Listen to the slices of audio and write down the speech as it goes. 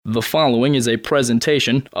The following is a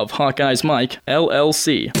presentation of Hawkeyes Mike,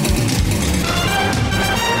 LLC.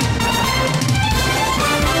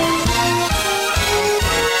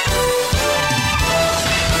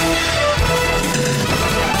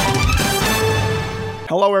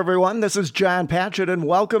 Hello, everyone. This is John Patchett, and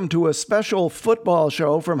welcome to a special football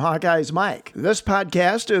show from Hawkeyes Mike. This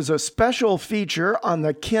podcast is a special feature on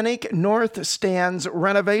the Kinnick North Stands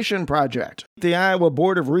renovation project. The Iowa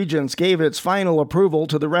Board of Regents gave its final approval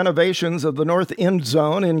to the renovations of the north end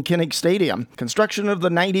zone in Kinnick Stadium. Construction of the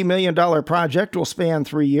 $90 million project will span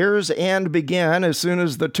 3 years and begin as soon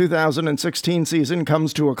as the 2016 season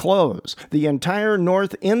comes to a close. The entire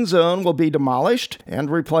north end zone will be demolished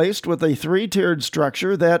and replaced with a three-tiered structure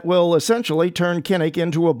that will essentially turn Kinnick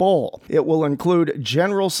into a bowl. It will include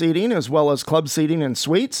general seating as well as club seating and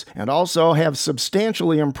suites, and also have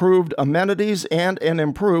substantially improved amenities and an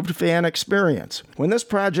improved fan experience. When this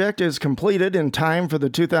project is completed in time for the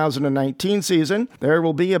 2019 season, there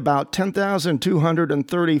will be about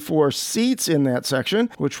 10,234 seats in that section,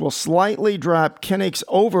 which will slightly drop Kinnick's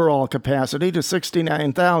overall capacity to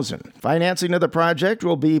 69,000. Financing of the project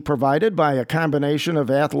will be provided by a combination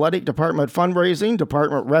of athletic department fundraising,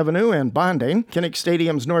 department revenue, and bonding. Kinnick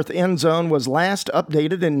Stadium's north end zone was last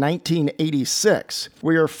updated in 1986.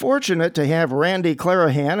 We are fortunate to have Randy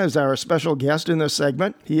Clarahan as our special guest in this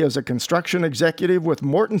segment. He is a construction executive with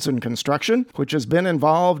Mortensen Construction, which has been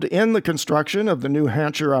involved in the construction of the New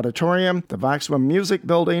Hampshire Auditorium, the Voxman Music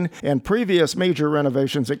Building, and previous major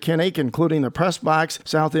renovations at Kinnick, including the press box,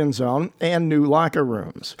 south end zone, and new locker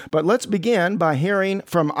rooms. But let's begin by hearing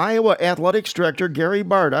from Iowa Athletics Director Gary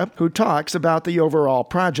Barta, who talks about the overall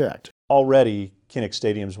project. Already, Kinnick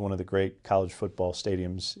Stadium is one of the great college football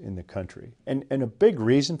stadiums in the country. And a big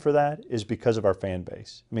reason for that is because of our fan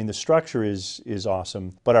base. I mean, the structure is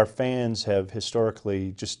awesome, but our fans have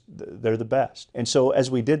historically they're the best. And so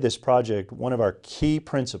as we did this project, one of our key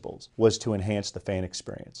principles was to enhance the fan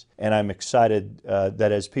experience. And I'm excited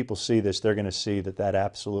that as people see this, they're going to see that that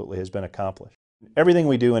absolutely has been accomplished. Everything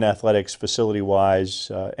we do in athletics, facility-wise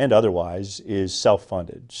and otherwise, is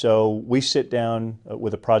self-funded. So we sit down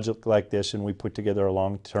with a project like this and we put together a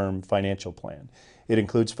long-term financial plan. It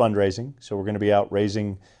includes fundraising, so we're going to be out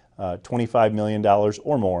raising $25 million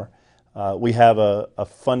or more. We have a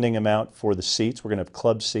funding amount for the seats. We're going to have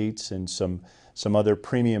club seats and some other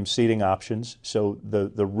premium seating options. So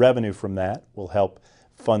the revenue from that will help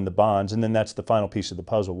fund the bonds, and then that's the final piece of the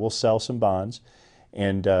puzzle. We'll sell some bonds,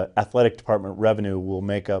 and athletic department revenue will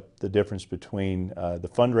make up the difference between the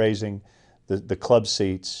fundraising, the club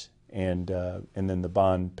seats, and then the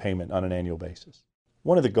bond payment on an annual basis.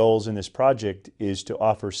 One of the goals in this project is to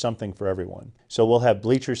offer something for everyone. So we'll have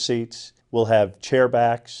bleacher seats, we'll have chair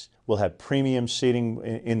backs, we'll have premium seating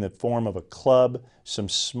in the form of a club, some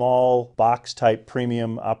small box-type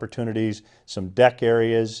premium opportunities, some deck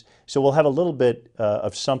areas. So we'll have a little bit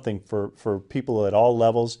of something for people at all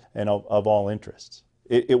levels and of all interests.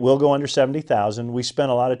 It will go under 70,000. We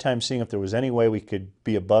spent a lot of time seeing if there was any way we could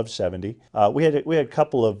be above 70. We had a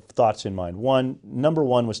couple of thoughts in mind. Number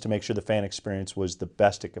one was to make sure the fan experience was the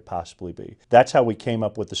best it could possibly be. That's how we came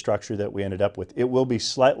up with the structure that we ended up with. It will be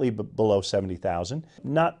slightly below 70,000,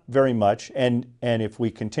 not very much. And if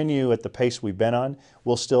we continue at the pace we've been on,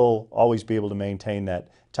 we'll still always be able to maintain that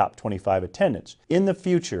top 25 attendance. In the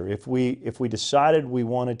future, if we decided we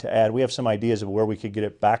wanted to add, we have some ideas of where we could get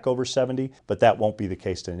it back over 70, but that won't be the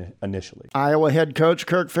case initially. Iowa head coach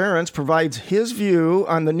Kirk Ferentz provides his view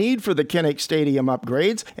on the need for the Kinnick Stadium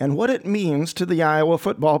upgrades and what it means to the Iowa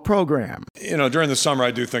football program. You know, during the summer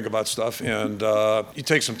I do think about stuff, and you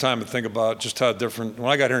take some time to think about just how different. When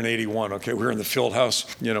I got here in '81, we were in the field house.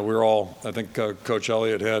 You know, we were all, I think Coach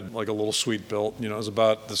Elliott had like a little suite built. You know, it was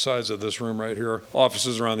about the size of this room right here.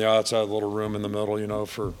 Offices around the outside, a little room in the middle, you know,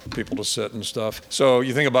 for people to sit and stuff. So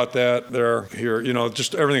you think about that there, here, you know,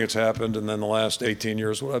 just everything that's happened, and then the last 18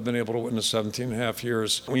 years, what I've been able to witness 17 and a half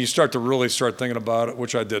years. When you start thinking about it,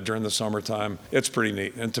 which I did during the summertime, it's pretty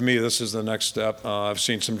neat. And to me, this is the next step. I've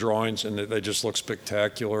seen some drawings, and they just look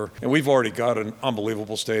spectacular. And we've already got an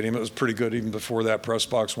unbelievable stadium. It was pretty good even before that press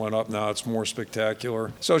box went up. Now it's more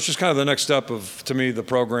spectacular. So it's just kind of the next step of, to me, the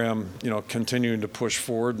program, you know, continuing to push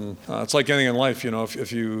forward. And it's like anything in life, you know,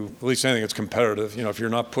 if you, at least anything that's competitive, you know, if you're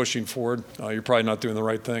not pushing forward, you're probably not doing the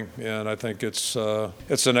right thing. And I think it's the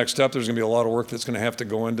next step. There's going to be a lot of work that's going to have to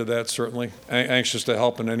go into that, certainly. Anxious to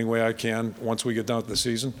help in any way I can once we get done with the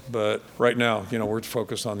season. But right now, you know, we're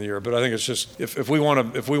focused on the year. But I think it's just, if we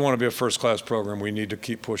want to be a first-class program, we need to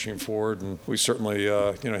keep pushing forward. And we certainly,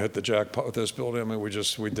 hit the jackpot with this building. I mean, we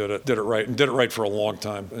did it right, and did it right for a long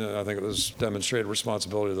time. And I think it was demonstrated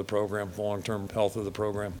responsibility of the program, the long-term health of the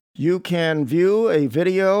program. You can view a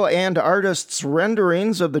video and artists'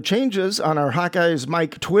 renderings of the changes on our Hawkeyes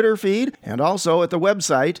Mike Twitter feed and also at the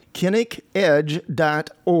website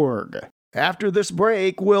kinnickedge.org. After this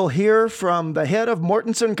break, we'll hear from the head of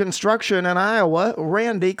Mortensen Construction in Iowa,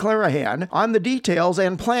 Randy Clarahan, on the details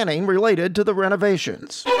and planning related to the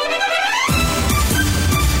renovations.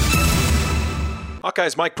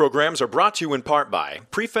 Hawkeyes Mike programs are brought to you in part by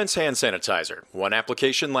Prefense Hand Sanitizer. One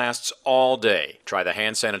application lasts all day. Try the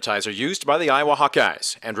hand sanitizer used by the Iowa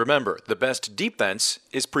Hawkeyes. And remember, the best deep fence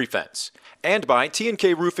is Prefense. And by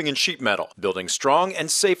T&K Roofing and Sheet Metal, building strong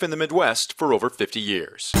and safe in the Midwest for over 50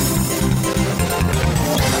 years.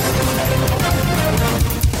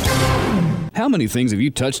 How many things have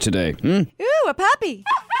you touched today? Ooh, a puppy.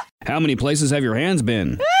 How many places have your hands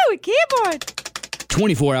been? Ooh, a keyboard.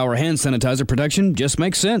 24-hour hand sanitizer protection just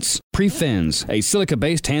makes sense. Prefens, a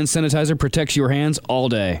silica-based hand sanitizer, protects your hands all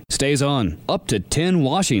day. Stays on up to 10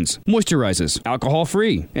 washings, moisturizes,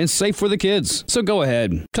 alcohol-free, and safe for the kids. So go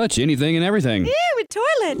ahead, touch anything and everything. Ew, a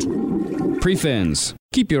toilet. Prefens,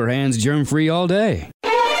 keep your hands germ-free all day.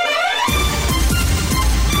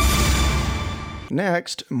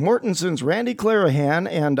 Next, Mortensen's Randy Clarahan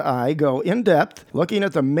and I go in-depth looking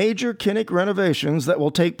at the major Kinnick renovations that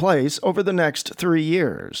will take place over the next 3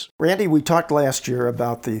 years. Randy, we talked last year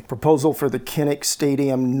about the proposal for the Kinnick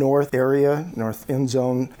Stadium North area, North End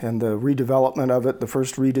Zone, and the redevelopment of it, the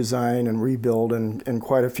first redesign and rebuild in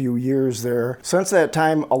quite a few years there. Since that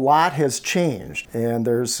time, a lot has changed, and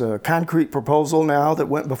there's a concrete proposal now that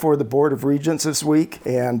went before the Board of Regents this week,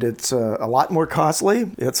 and it's a lot more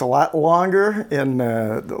costly. It's a lot longer in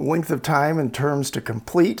the length of time in terms to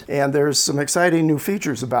complete, and there's some exciting new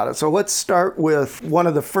features about it. So let's start with one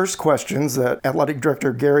of the first questions that Athletic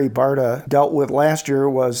Director Gary Barta dealt with last year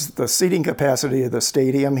was the seating capacity of the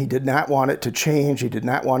stadium. He did not want it to change. He did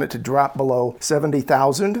not want it to drop below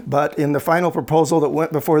 70,000, but in the final proposal that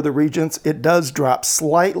went before the Regents, it does drop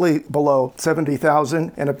slightly below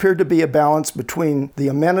 70,000 and appeared to be a balance between the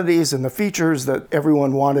amenities and the features that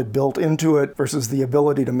everyone wanted built into it versus the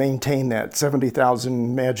ability to maintain that 70,000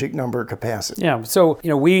 magic number capacity. Yeah, so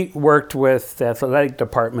we worked with the athletic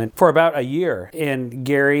department for about a year, and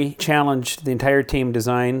Gary challenged the entire team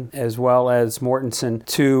design as well as Mortensen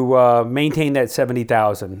to maintain that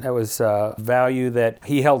 70,000. That was a value that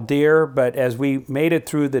he held dear, but as we made it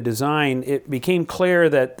through the design, it became clear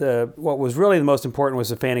that what was really the most important was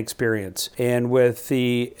the fan experience. And with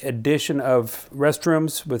the addition of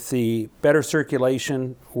restrooms, with the better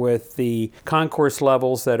circulation, with the concourse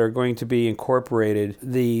levels that are going to be incorporated,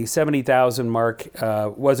 the 70,000 mark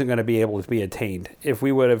wasn't going to be able to be attained. If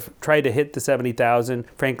we would have tried to hit the 70,000,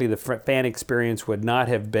 frankly, the fan experience would not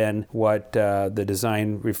have been what the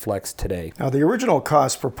design reflects today. Now, the original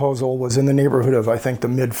cost proposal was in the neighborhood of, I think, the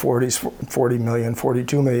mid-40s, 40 million,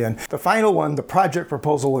 42 million. The final one, the project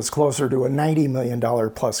proposal, is closer to a $90 million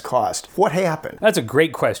plus cost. What happened? That's a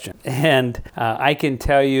great question. And I can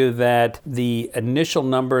tell you that the initial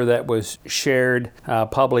number that was shared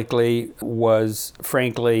publicly was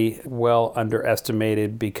frankly well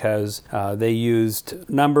underestimated because they used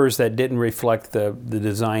numbers that didn't reflect the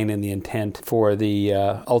design and the intent for the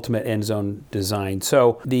ultimate end zone design.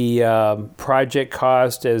 So the project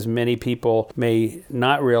cost, as many people may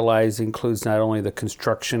not realize, includes not only the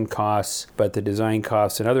construction costs, but the design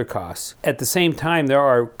costs and other costs. At the same time, there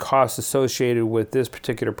are costs associated with this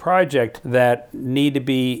particular project that need to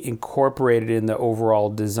be incorporated in the overall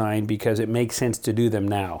design because it makes sense to do them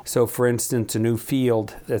now. So for instance, a new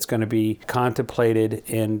field that's going to be contemplated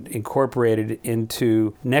and incorporated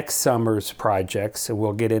into next summer's projects, and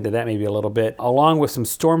we'll get into that maybe a little bit, along with some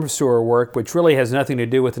storm sewer work, which really has nothing to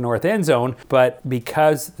do with the North End Zone, but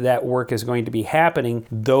because that work is going to be happening,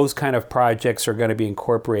 those kind of projects are going to be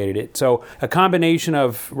incorporated. So a combination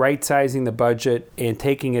of right-sizing the budget and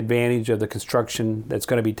taking advantage of the construction that's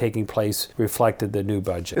going to be taking place reflected the new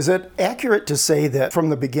budget. Is it accurate to say that from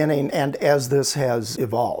the beginning, and as this has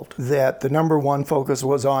evolved, that the number one focus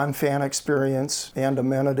was on fan experience and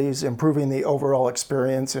amenities, improving the overall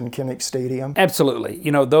experience in Kinnick Stadium? Absolutely.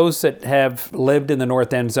 Those that have lived in the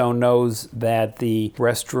North End Zone knows that the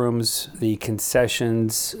restrooms, the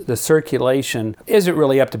concessions, the circulation isn't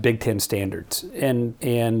really up to Big Ten standards. And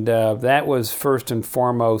that was first and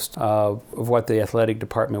foremost of what the athletic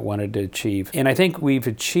department wanted to achieve. And I think we've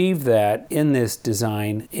achieved that in this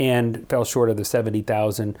design and fell short of the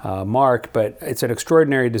 70,000 mark, but it's an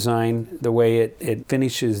extraordinary design. the way it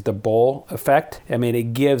finishes the bowl effect. I mean,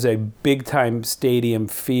 it gives a big-time stadium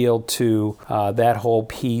feel to that whole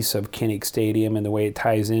piece of Kinnick Stadium and the way it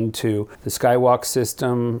ties into the Skywalk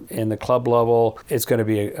system and the club level. It's going to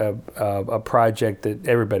be a project that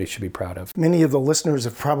everybody should be proud of. Many of the listeners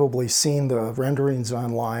have probably seen the renderings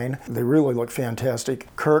online. They really look fantastic.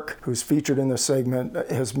 Kirk, who's featured in this segment,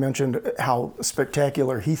 has mentioned how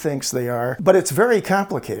spectacular he thinks they are. But it's very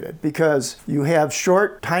complicated because you have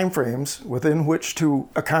short time frames within which to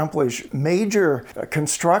accomplish major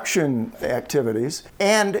construction activities,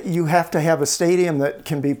 and you have to have a stadium that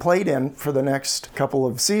can be played in for the next couple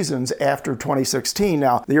of seasons after 2016.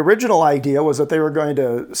 Now, the original idea was that they were going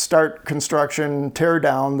to start construction, tear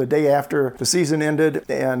down the day after the season ended,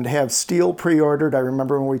 and have steel pre-ordered. I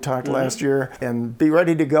remember when we talked last year, and be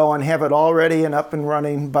ready to go and have it all ready and up and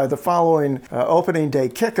running by the following opening day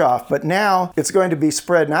kickoff. But now it's going to be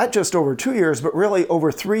spread not just over 2 years, but really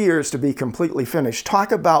over 3 years to be completely finished.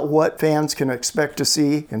 Talk about what fans can expect to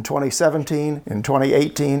see in 2017, in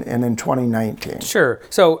 2018, and in 2019. Sure.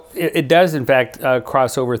 So it does, in fact,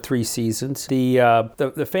 cross over 3 seasons.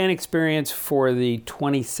 The fan experience for the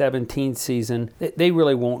 2017 season, they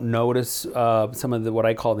really won't notice some of what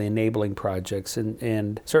I call the enabling projects,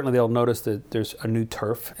 and certainly they'll notice that there's a new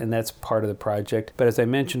turf, and that's part of the project. But as I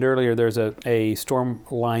mentioned earlier, there's a storm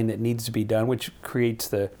line that needs to be done, which creates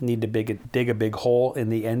the need to dig a big hole in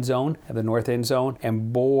the end zone, the north end zone,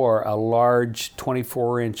 and bore a large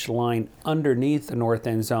 24-inch line underneath the north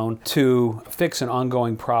end zone to fix an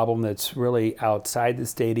ongoing problem that's really outside the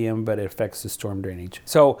stadium, but it affects the storm drainage.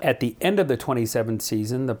 So at the end of the 27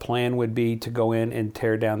 season, the plan would be to go in and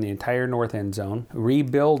tear down the entire north end zone,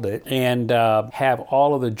 rebuild it, and have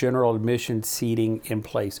all of the general admission seating in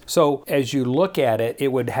place. So as you look at it, it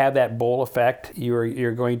would have that bowl effect.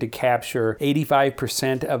 You're going to capture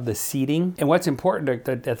 85% of the seating. And what's important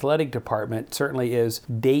to the athletic department certainly is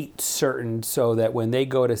date certain, so that when they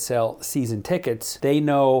go to sell season tickets, they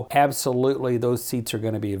know absolutely those seats are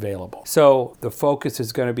going to be available. So the focus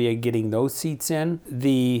is going to be in getting those seats in.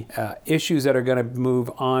 The issues that are going to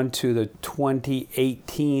move on to the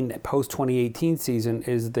post-2018 season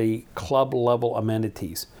is the club level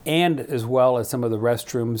amenities, and as well as some of the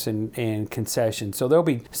restrooms and concessions. So there'll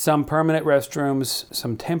be some permanent restrooms,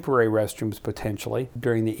 some temporary restrooms potentially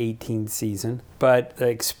during the 18 season. But the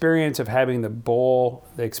experience of having the bowl,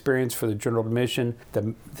 the experience for the general admission,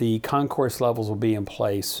 the concourse levels will be in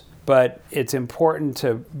place. But it's important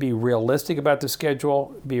to be realistic about the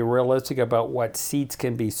schedule, be realistic about what seats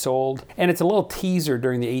can be sold. And it's a little teaser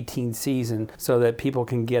during the 18 season so that people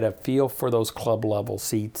can get a feel for those club level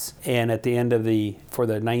seats. And at the end of for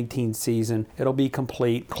the 19 season, it'll be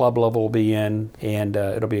complete, club level will be in, and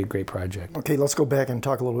it'll be a great project. Okay, let's go back and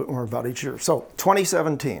talk a little bit more about each year. So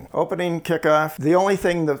 2017, opening kickoff. The only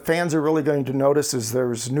thing the fans are really going to notice is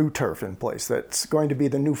there's new turf in place. That's going to be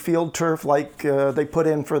the new field turf like they put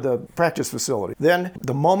in for the practice facility. Then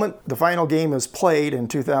the moment the final game is played in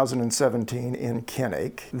 2017 in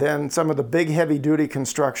Kinnick, then some of the big heavy duty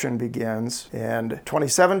construction begins, and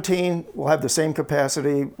 2017 will have the same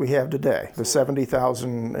capacity we have today, the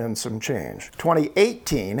 70,000 and some change.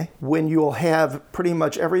 2018, when you'll have pretty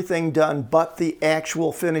much everything done but the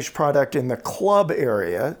actual finished product in the club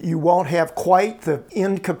area, you won't have quite the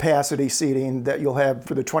end capacity seating that you'll have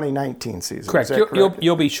for the 2019 season. Correct.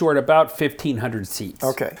 You'll be short about 1,500 seats.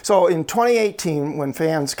 Okay. So in 2018, when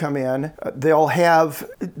fans come in, they will have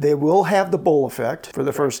the bowl effect for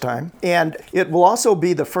the first time, and it will also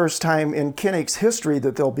be the first time in Kinnick's history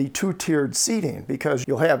that there'll be two-tiered seating, because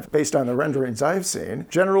you'll have, based on the renderings I've seen,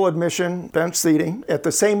 general admission, bench seating at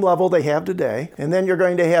the same level they have today, and then you're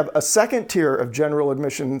going to have a second tier of general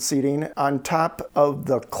admission seating on top of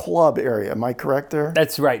the club area. Am I correct there?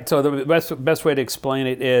 That's right. So the best way to explain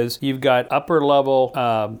it is you've got upper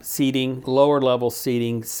level seating, lower level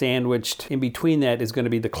seating, sandwiched. In between that is going to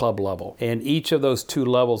be the club level. And each of those two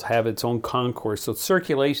levels have its own concourse. So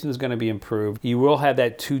circulation is going to be improved. You will have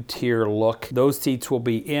that two-tier look. Those seats will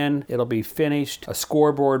be in. It'll be finished. A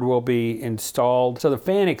scoreboard will be installed. So the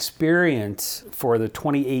fan experience for the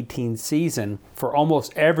 2018 season for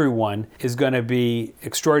almost everyone is going to be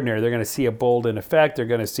extraordinary. They're going to see a bold in effect. They're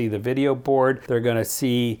going to see the video board. They're going to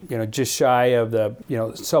see, just shy of the,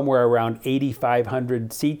 somewhere around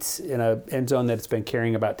 8,500 seats in a end zone that's been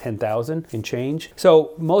carrying about 10,000 and change.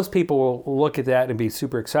 So most people will look at that and be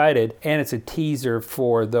super excited, and it's a teaser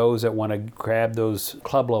for those that want to grab those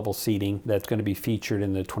club level seating that's going to be featured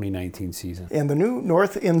in the 2019 season. And the new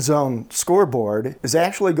north end zone scoreboard scoreboard is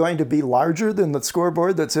actually going to be larger than the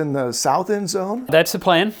scoreboard that's in the south end zone? That's the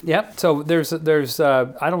plan. Yep. So there's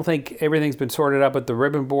I don't think everything's been sorted out, but the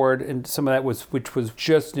ribbon board and some of that which was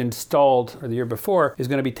just installed the year before is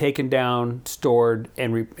going to be taken down, stored,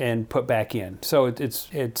 and put back in. So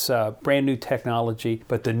it's brand new technology,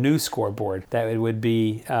 but the new scoreboard that it would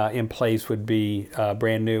be in place would be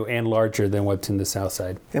brand new and larger than what's in the south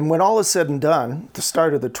side. And when all is said and done, the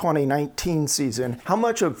start of the 2019 season, how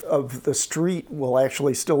much of the street will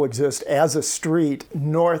actually still exist as a street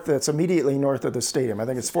that's immediately north of the stadium? I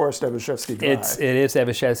think it's Forrest Evashevsky Drive. It is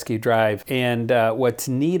Evashevsky Drive. And what's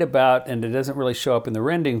neat about, and it doesn't really show up in the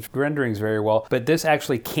renderings very well, but this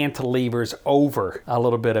actually cantilevers over a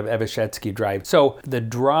little bit of Evashevsky Drive. So the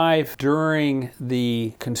drive during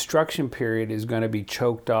the construction period is going to be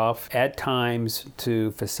choked off at times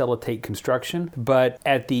to facilitate construction. But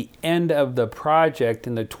at the end of the project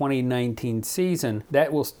in the 2019 season,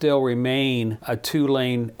 that will still remain a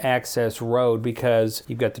 2-lane access road because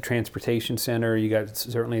you've got the transportation center, you got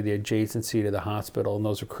certainly the adjacency to the hospital, and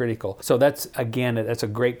those are critical. So that's a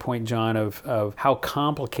great point, John, of how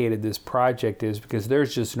complicated this project is because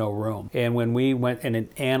there's just no room. And when we went and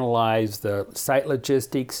analyzed the site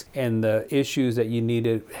logistics and the issues that you need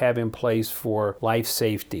to have in place for life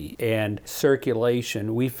safety and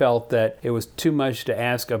circulation, we felt that it was too much to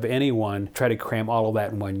ask of anyone to try to cram all of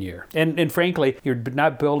that in 1 year. And frankly, you're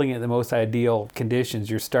not building it in the most ideal conditions.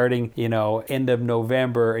 You're starting, end of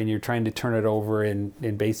November and you're trying to turn it over in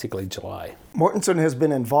basically July. Mortenson has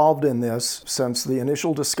been involved in this since the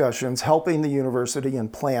initial discussions, helping the university in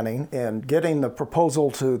planning and getting the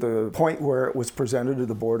proposal to the point where it was presented to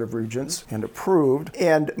the Board of Regents and approved.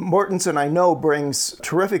 And Mortenson, I know, brings a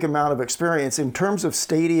terrific amount of experience in terms of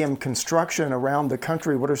stadium construction around the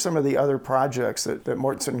country. What are some of the other projects that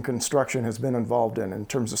Mortenson Construction has been involved in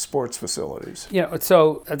terms of sports facilities?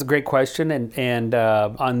 So that's a great question. And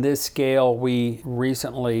on this scale, we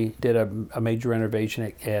recently did a major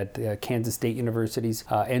renovation at Kansas State University's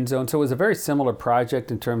end zone. So it was a very similar project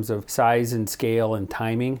in terms of size and scale and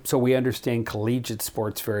timing. So we understand collegiate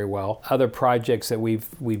sports very well. Other projects that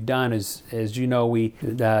we've done is, as you know, we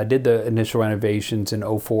did the initial renovations in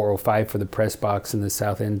 04-05 for the press box in the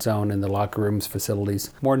south end zone and the locker rooms facilities.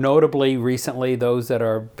 More notably, recently, those that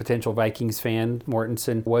are potential Vikings fan,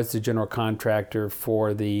 Mortenson was the general contractor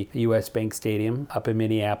for the U.S. Bank Stadium up in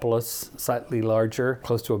Minneapolis, slightly larger,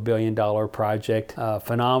 close to $1 billion project.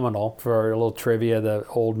 Phenomenal. For a little trivia, the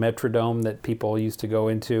old Metrodome that people used to go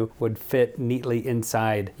into would fit neatly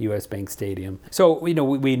inside U.S. Bank Stadium. So, we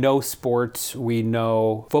know sports, we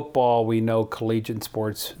know football, we know collegiate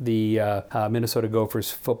sports. The Minnesota Gophers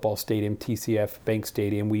football stadium, TCF Bank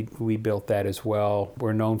Stadium, we built that as well.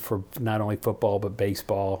 We're known for not only football, but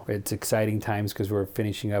baseball. It's exciting times because we're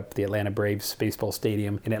finishing up the Atlanta Braves baseball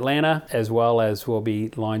stadium in Atlanta, as well as we'll be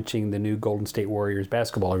launching the new Golden State Warriors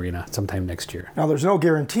basketball arena sometime next year. Now, there's no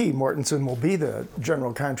guarantee Mortenson will be the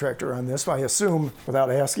general contractor on this. I assume,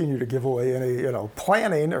 without asking you to give away any,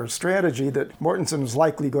 planning or strategy, that Mortenson is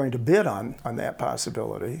likely going to bid on that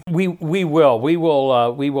possibility. We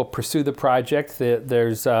will pursue the project.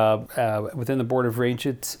 There's within the Board of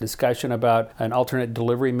Regents discussion about an alternate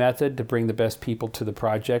delivery method to bring the best people to the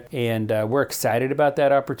project, and we're excited about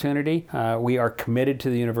that opportunity. We are committed to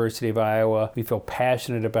the University of Iowa. We feel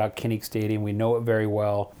passionate about Kinnick Stadium. We know it very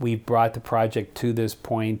well. We've brought the project to this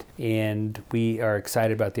point, and we are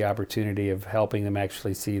excited about the opportunity of helping them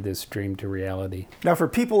actually see this dream to reality. Now, for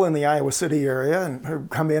people in the Iowa City area and who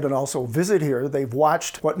come in and also visit here, they've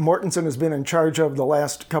watched what Mortenson has been in charge of the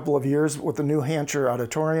last couple of years with the New Hampshire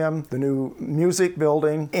Auditorium, the new music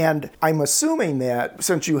building, and I'm assuming that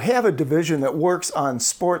since you have a division that works on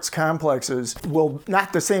sports complexes,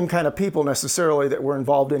 not the same kind of people necessarily that were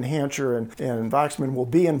involved in Hampshire and Voxman will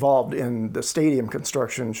be involved in the stadium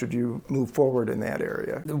construction should you move forward in that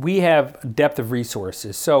area. We have depth of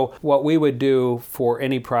resources. So what we would do for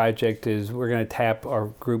any project is we're going to tap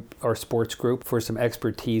our sports group for some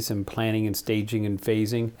expertise in planning and staging and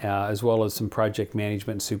phasing, as well as some project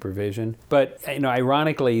management and supervision. But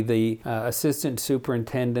ironically, the assistant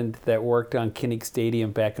superintendent that worked on Kinnick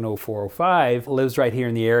Stadium back in 04-05 lives right here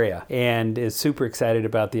in the area and is super excited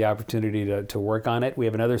about the opportunity to work on it. We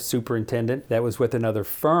have another superintendent that was with another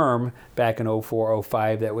firm back in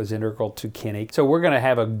 04-05 that was integral to Kinnick. So we're going to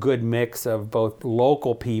have a good mix of both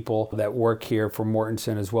local people that work here for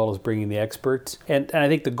Mortenson as well as bringing the experts. And I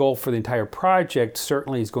think the goal for the entire project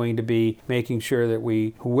certainly is going to be making sure that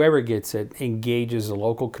whoever gets it, engages the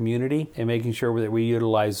local community and making sure that we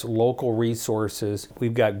utilize local resources.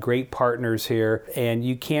 We've got great partners here, and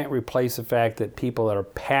you can't replace the fact that people that are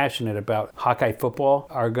passionate about Hawkeye football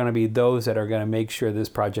are going to be those that are going to make sure this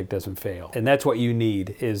project doesn't fail. And that's what you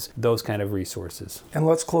need, is those kind of resources. And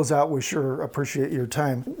let's close out. We sure appreciate your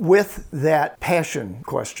time. With that passion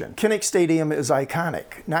question, Kinnick Stadium is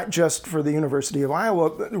iconic, not just for the University of Iowa,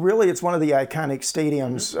 but really it's one of the iconic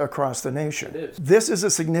stadiums across the nation. It is. This is a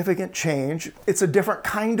significant change. It's a different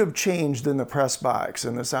kind of change than the press box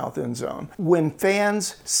in the south end zone. When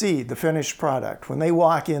fans see the finished product, when they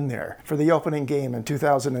walk in there for the opening game in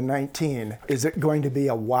 2019, is it going to be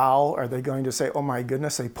a wow? Are they going to say, oh my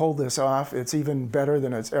goodness, they pulled this off, it's even better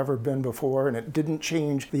than it's ever been before, and it didn't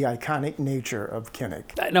change the iconic nature of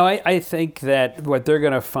Kinnick? No, I think that what they're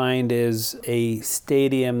going to find is a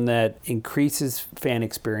stadium that increases fan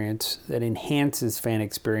experience, that enhances fan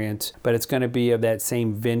experience, but it's going to be of that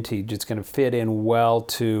same vintage. It's going to fit in well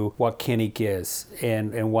to what Kinnick is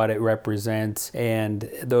and what it represents. And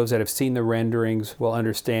those that have seen the renderings will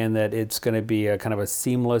understand that it's going to be a kind of a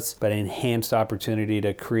seamless but enhanced opportunity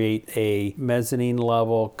to create a mezzanine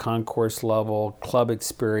level, concourse level, club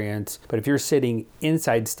experience. But if you're sitting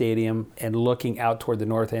inside stadium and looking out toward the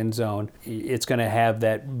north end zone, it's going to have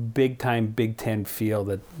that big-time Big Ten feel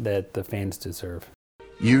that the fans deserve.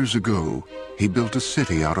 Years ago, he built a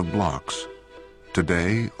city out of blocks.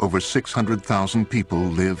 Today, over 600,000 people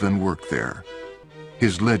live and work there.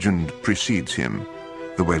 His legend precedes him,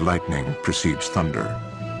 the way lightning precedes thunder.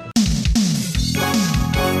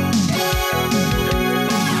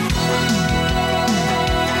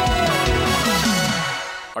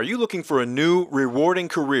 Are you looking for a new, rewarding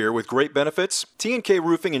career with great benefits? T&K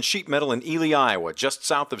Roofing and Sheet Metal in Ely, Iowa, just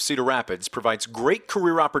south of Cedar Rapids, provides great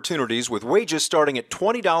career opportunities with wages starting at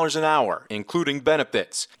 $20 an hour, including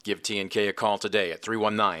benefits. Give T&K a call today at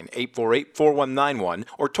 319-848-4191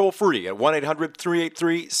 or toll free at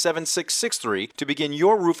 1-800-383-7663 to begin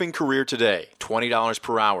your roofing career today. $20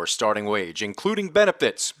 per hour starting wage, including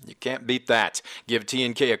benefits. You can't beat that. Give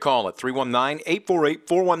T&K a call at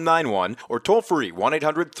 319-848-4191 or toll free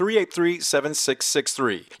 1-800-383-7663.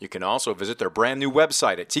 You can also visit their brand new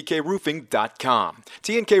website at tkroofing.com.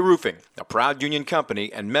 T&K Roofing, a proud union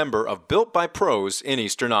company and member of Built by Pros in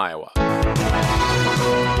Eastern Iowa.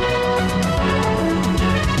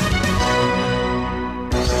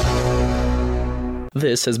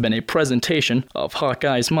 This has been a presentation of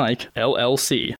Hawkeye's Mike, LLC.